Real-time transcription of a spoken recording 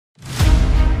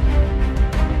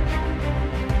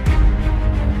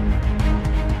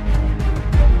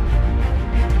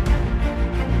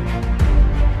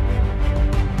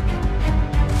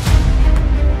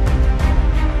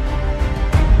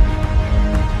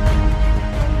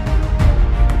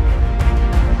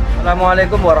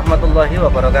Assalamualaikum warahmatullahi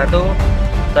wabarakatuh.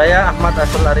 Saya Ahmad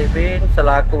Asrul Arifin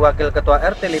selaku Wakil Ketua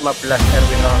RT 15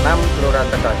 RW 06 Kelurahan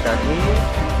Tegalsari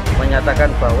menyatakan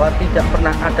bahwa tidak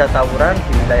pernah ada tawuran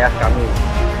di wilayah kami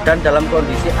dan dalam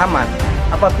kondisi aman.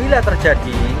 Apabila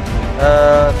terjadi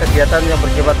kegiatan yang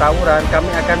bersifat tawuran,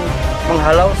 kami akan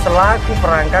menghalau selaku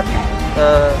perangkat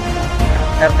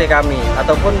RT kami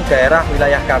ataupun daerah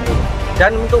wilayah kami.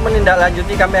 Dan untuk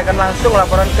menindaklanjuti, kami akan langsung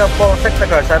laporan ke Polsek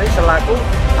Tegalsari selaku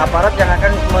aparat yang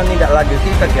akan menindaklanjuti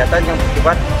kegiatan yang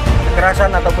bersifat kekerasan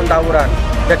ataupun tawuran.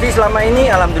 Jadi selama ini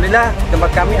alhamdulillah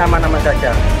tempat kami aman-aman saja.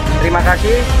 Terima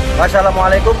kasih.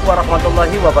 Wassalamualaikum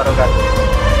warahmatullahi wabarakatuh.